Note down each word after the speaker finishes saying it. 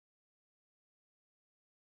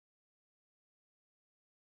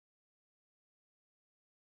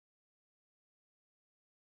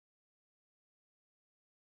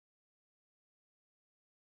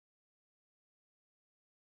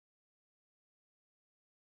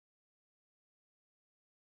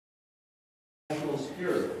national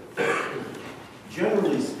security.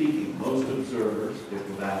 Generally speaking, most observers,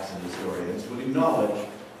 diplomats, and historians would acknowledge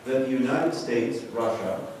that the United States,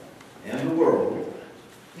 Russia, and the world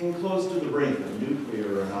came close to the brink of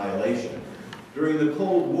nuclear annihilation during the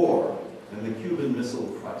Cold War and the Cuban Missile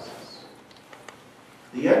Crisis.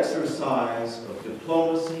 The exercise of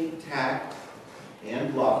diplomacy, tact,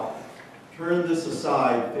 and luck turned this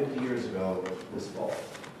aside 50 years ago this fall.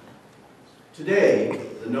 Today,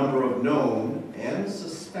 the number of known and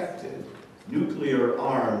suspected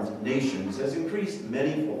nuclear-armed nations has increased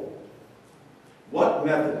manyfold. What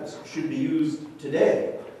methods should be used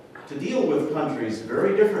today to deal with countries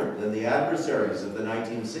very different than the adversaries of the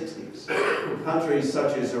 1960s, countries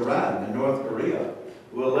such as Iran and North Korea,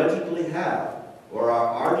 who allegedly have or are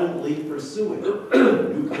ardently pursuing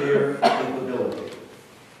nuclear capability?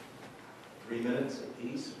 3 minutes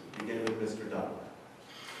apiece, beginning with Mr. Dunlap.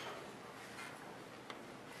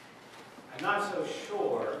 I'm not so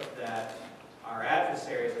sure that our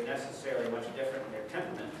adversaries are necessarily much different in their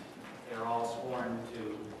temperament. They're all sworn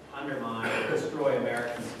to undermine or destroy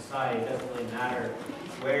American society. It doesn't really matter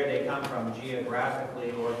where they come from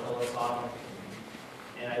geographically or philosophically.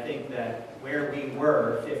 And I think that where we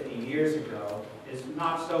were 50 years ago is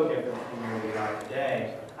not so different from where we are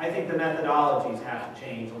today. I think the methodologies have to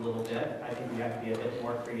change a little bit. I think we have to be a bit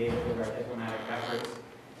more creative with our diplomatic efforts,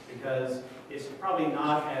 because it's probably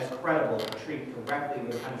not as credible to treat directly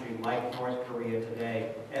with a country like North Korea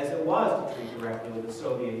today as it was to treat directly with the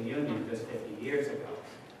Soviet Union just 50 years ago.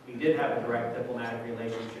 We did have a direct diplomatic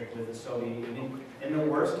relationship with the Soviet Union in the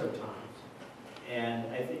worst of times.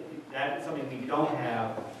 And I think that's something we don't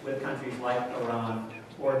have with countries like Iran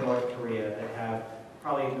or North Korea that have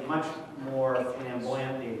probably much more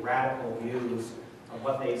flamboyantly radical views of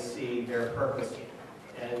what they see their purpose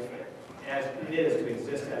as it is to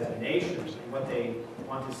exist as a nation, and what they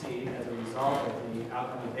want to see as a result of the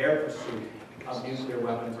outcome of their pursuit of nuclear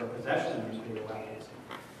weapons or possession of nuclear weapons.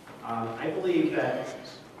 I believe that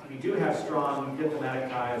we do have strong diplomatic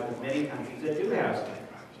ties with many countries that do have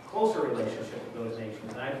closer relationship with those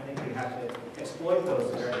nations, and I think we have to exploit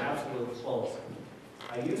those to their absolute fullest.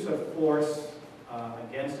 Use of force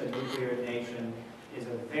against a nuclear nation is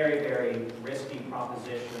a very, very risky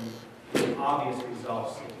proposition with obvious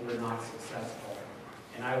results if we're not successful.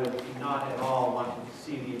 And I would not at all want to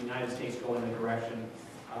see the United States go in the direction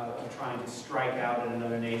of trying to strike out at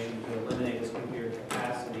another nation to eliminate its nuclear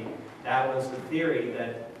capacity. That was the theory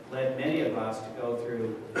that led many of us to go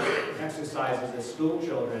through exercises as school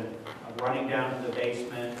children of running down to the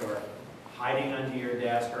basement or hiding under your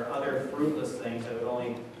desk or other fruitless things that would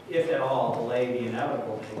only, if at all, delay the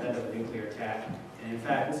inevitable event of a nuclear attack. And in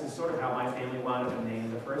fact, this is sort of how my family wound up in Maine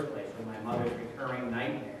in the first place, with my mother's recurring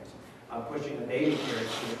nightmares of pushing a baby carriage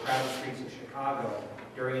through the crowded streets of Chicago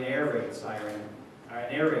during an air raid siren, or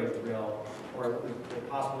an air raid drill, or the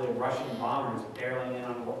possibility of Russian bombers barreling in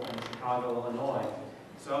on Chicago, Illinois.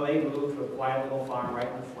 So they moved to a quiet little farm right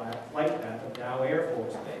in the flight path of Dow Air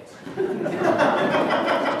Force Base.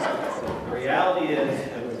 The reality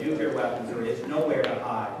is that with nuclear weapons, there is nowhere to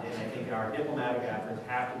hide, and I think our diplomatic efforts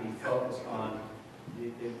have to be focused on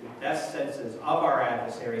the best senses of our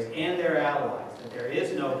adversaries and their allies, that there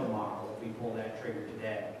is no tomorrow if we pull that trigger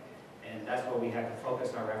today. And that's where we have to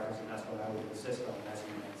focus our efforts, and that's what I would insist on as the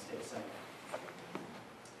United States Senate.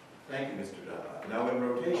 Thank you, Mr. Dunlap. Now in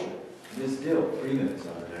rotation, Ms. Dill, 3 minutes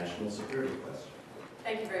on the national security question.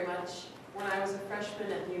 Thank you very much. When I was a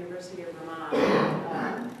freshman at the University of Vermont, the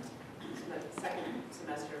second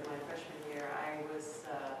semester of my freshman year, I was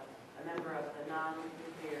a member of the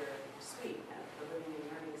non-nuclear suite at the Living and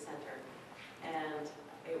Learning Center. And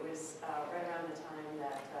it was right around the time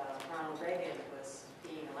that Ronald Reagan was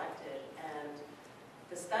being elected. And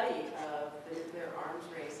the study of the nuclear arms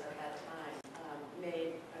race at that time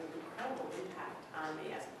made an incredible impact on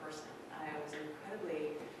me as a person. I was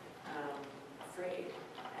incredibly afraid,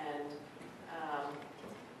 and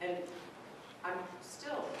I'm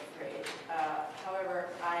still afraid.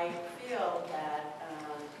 However, I feel that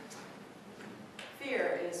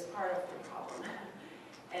fear is part of the problem.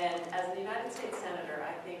 And as a United States Senator,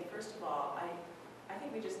 I think, first of all, I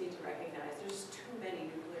think we just need to recognize there's too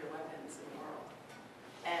many nuclear weapons in the world.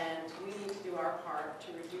 And we need to do our part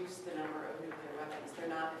to reduce the number of nuclear weapons. They're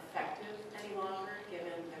not effective any longer,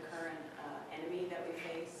 given the current enemy that we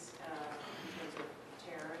face in terms of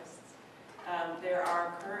terrorists. There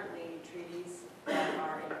are currently treaties that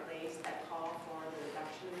are in place that call for the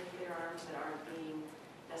reduction of nuclear arms that aren't being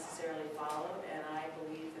necessarily followed, and I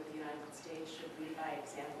believe that the United States should lead by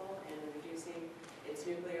example in reducing its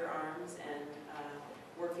nuclear arms and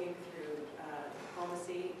working through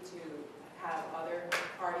diplomacy to have other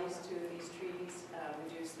parties parties to these treaties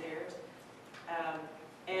reduce theirs.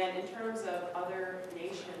 And in terms of other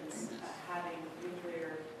nations having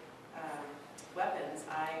nuclear weapons,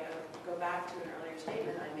 I go back to an earlier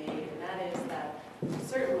statement I made, and that is that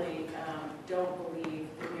certainly don't believe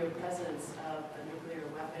the mere presence of a nuclear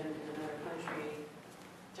weapon in another country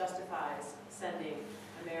justifies sending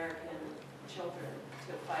American children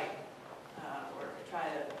to fight or to try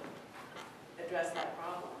to address that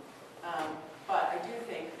problem. But I do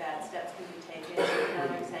think that steps can be taken,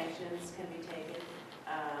 economic sanctions can be taken,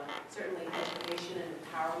 certainly education and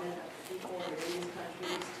empowerment of people within these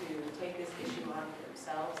countries to take this issue on for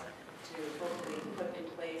themselves, to hopefully put in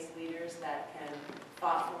place leaders that can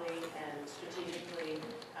thoughtfully and strategically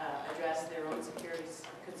address their own security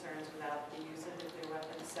concerns without the use of nuclear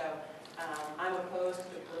weapons. So I'm opposed to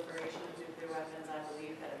the proliferation of nuclear weapons. I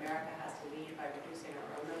believe that America has to lead by reducing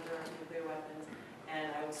our own number of nuclear weapons, and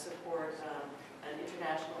I would support an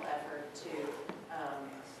international effort to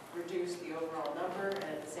reduce the overall number and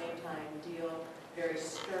at the same time deal very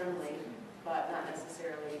sternly, but not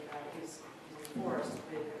necessarily use force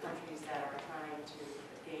with the countries that are trying to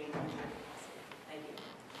gain nuclear capacity. Thank you.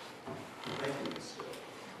 Thank you, Ms.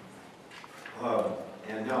 Dill.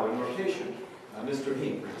 And now in rotation, Mr.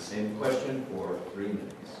 Hinck, the same question for 3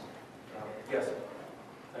 minutes. Yes,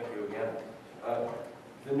 thank you again.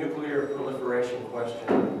 The nuclear proliferation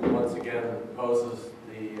question once again poses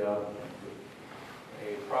a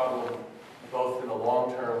problem both in a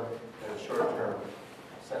long-term and a short-term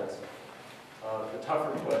sense. The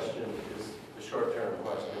tougher question is the short-term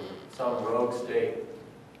question. Some rogue state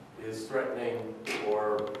is threatening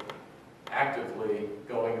or actively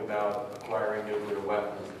going about acquiring nuclear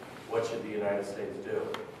weapons. What should the United States do?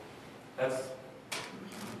 That's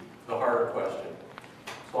the harder question.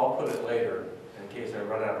 So I'll put it later in case I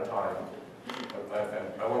run out of time.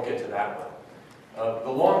 I won't get to that one. The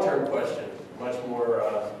long-term question, much more,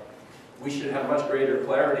 we should have much greater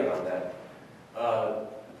clarity on that.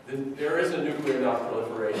 There is a nuclear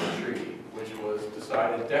non-proliferation treaty, which was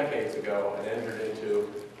decided decades ago and entered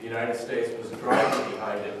into. The United States was driving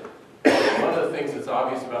behind it. One of the things that's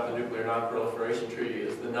obvious about the nuclear non-proliferation treaty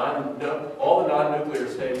is all the non-nuclear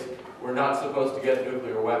states were not supposed to get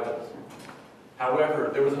nuclear weapons. However,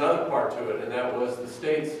 there was another part to it, and that was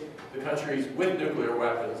the countries with nuclear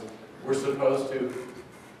weapons were supposed to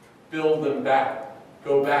build them back,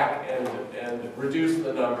 go back and reduce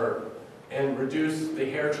the number and reduce the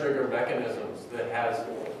hair trigger mechanisms that has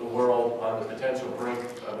the world on the potential brink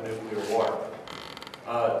of a nuclear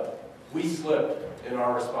war. We slipped in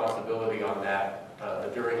our responsibility on that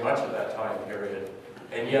during much of that time period,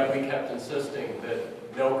 and yet we kept insisting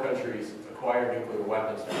that no countries acquire nuclear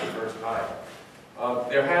weapons for the first time.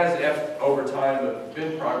 There has, over time,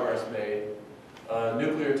 been progress made. A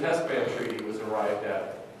nuclear test ban treaty was arrived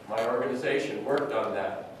at. My organization worked on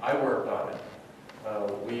that. I worked on it.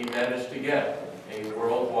 We managed to get a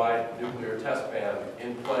worldwide nuclear test ban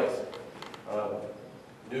in place.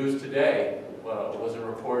 News today was a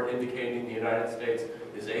report indicating the United States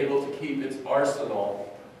is able to keep its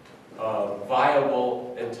arsenal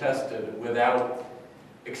viable and tested without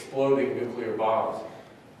exploding nuclear bombs.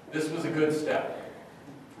 This was a good step.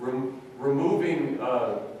 Removing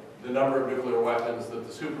the number of nuclear weapons that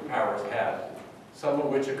the superpowers had, some of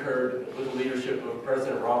which occurred with the leadership of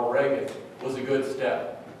President Ronald Reagan, was a good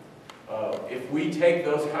step. If we take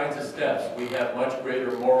those kinds of steps, we have much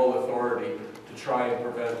greater moral authority to try and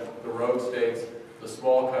prevent the rogue states, the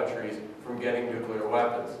small countries, from getting nuclear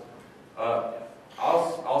weapons.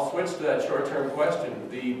 I'll switch to that short-term question.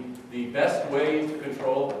 The best way to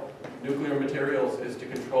control nuclear materials is to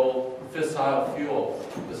control fissile fuel,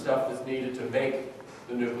 the stuff that's needed to make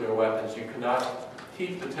the nuclear weapons. You cannot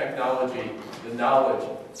keep the technology, the knowledge,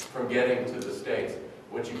 from getting to the states.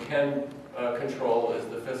 What you can control is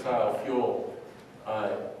the fissile fuel.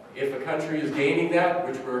 If a country is gaining that,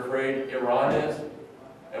 which we're afraid Iran is,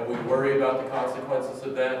 and we worry about the consequences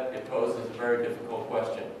of that, it poses a very difficult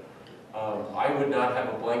question. I would not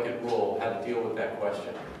have a blanket rule how to deal with that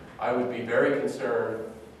question. I would be very concerned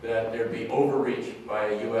that there'd be overreach by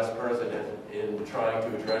a U.S. president in trying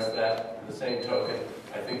to address that. In the same token,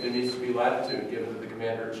 I think there needs to be latitude given that the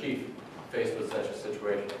commander-in-chief faced with such a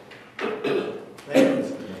situation. Thank you,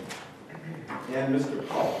 Mr. Hinck. And Mr.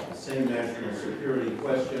 Pollard, the same national security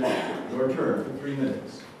question. Your turn for 3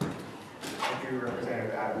 minutes. Thank you,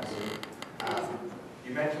 Representative Adams.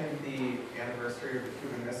 You mentioned the anniversary of the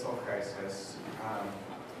Cuban Missile Crisis.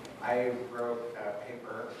 I wrote a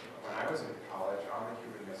paper when I was in college on the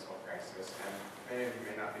Cuban Missile Crisis, and many of you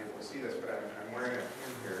may not be able to see this, but I'm wearing a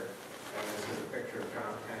pin here, and this is a picture of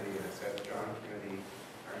John Kennedy, and it says, "John Kennedy,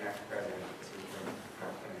 our next president." This is from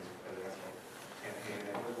John Kennedy's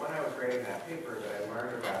writing that paper that I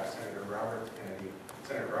learned about Senator Robert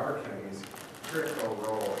Kennedy's critical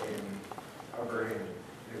role in averting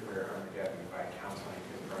nuclear Armageddon by counseling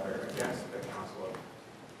his brother against the counsel of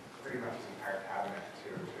pretty much his entire cabinet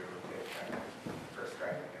to take first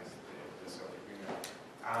strike against the Soviet Union.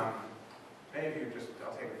 Many of you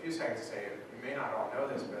I'll take a few seconds to say, you may not all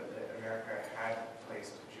know this, but that America had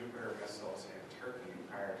placed Jupiter missiles in Turkey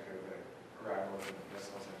prior to the arrival of the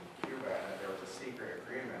missiles in Cuba, and that there was a secret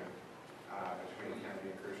agreement between Kennedy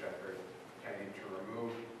and Khrushchev for Kennedy to remove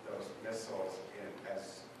those missiles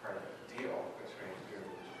as part of a deal between to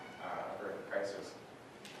avert the crisis.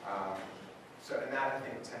 And that, I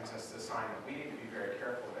think, sends us the sign that we need to be very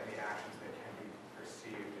careful of any actions that can be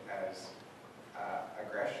perceived as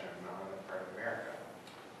aggression on the part of America.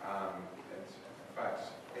 But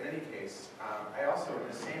in any case, I also, in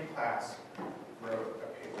the same class, wrote a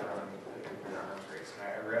paper on the nuclear arms race. And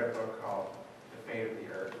I read a book called The Fate of the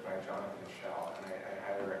Earth by Jon Hinck, and I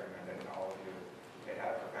highly recommend it to all of you. It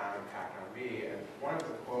had a profound impact on me. And one of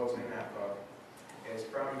the quotes in that book is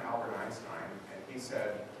from Albert Einstein, and he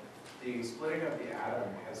said, "The splitting of the atom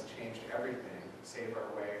has changed everything save our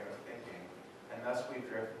way of thinking, and thus we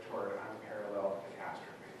drift toward unparalleled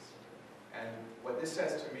catastrophes." And what this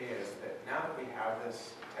says to me is that now that we have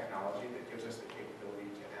this technology that gives us the capability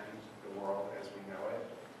to end the world as we know it,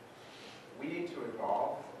 we need to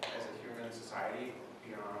evolve as a human society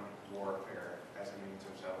beyond warfare as a means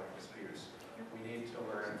of settling disputes. We need to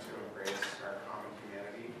learn to embrace our common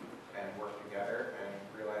humanity and work together and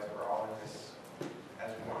realize we're all in this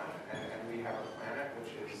as one. And we have a planet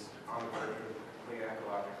which is on the verge of complete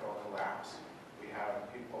ecological collapse. We have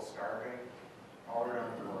people starving all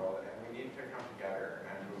around the world, and we need to come together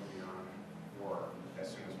and move beyond war as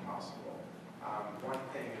soon as possible. One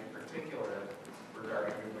thing in particular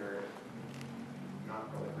regarding nuclear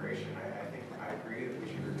non-proliferation, I think I agree that we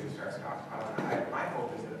should reduce our stockpile. And my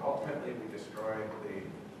hope is that ultimately we destroy the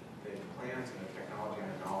plans and the technology and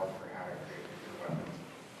the knowledge for how to create nuclear weapons,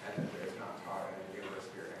 and that there's not taught in a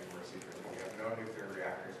university or anywhere secretly. We have no nuclear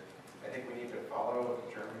reactors. I think we need to follow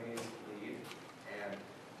Germany's lead and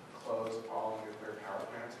close all nuclear power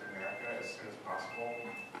plants in America as soon as possible.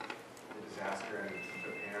 The disaster in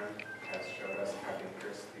Japan has showed us how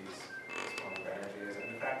dangerous this form of energy is,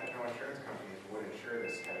 and the fact that no insurance companies would insure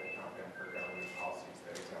this had it not been for government policies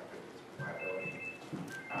that exempted this from liability.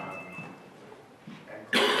 And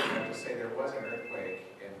clearly, I have to say there was an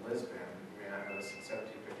earthquake in Lisbon, you may not know this, in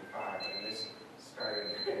 1755, and this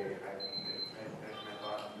started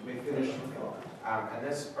You may finish the thought. and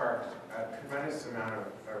this sparked a tremendous amount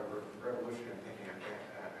of revolution in thinking,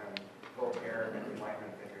 and Voltaire and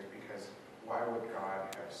Enlightenment thinkers, because why would God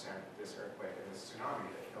have sent this earthquake and this tsunami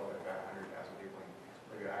that killed about 100,000 people in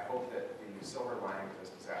Libya? I hope that the silver lining of this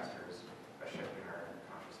disaster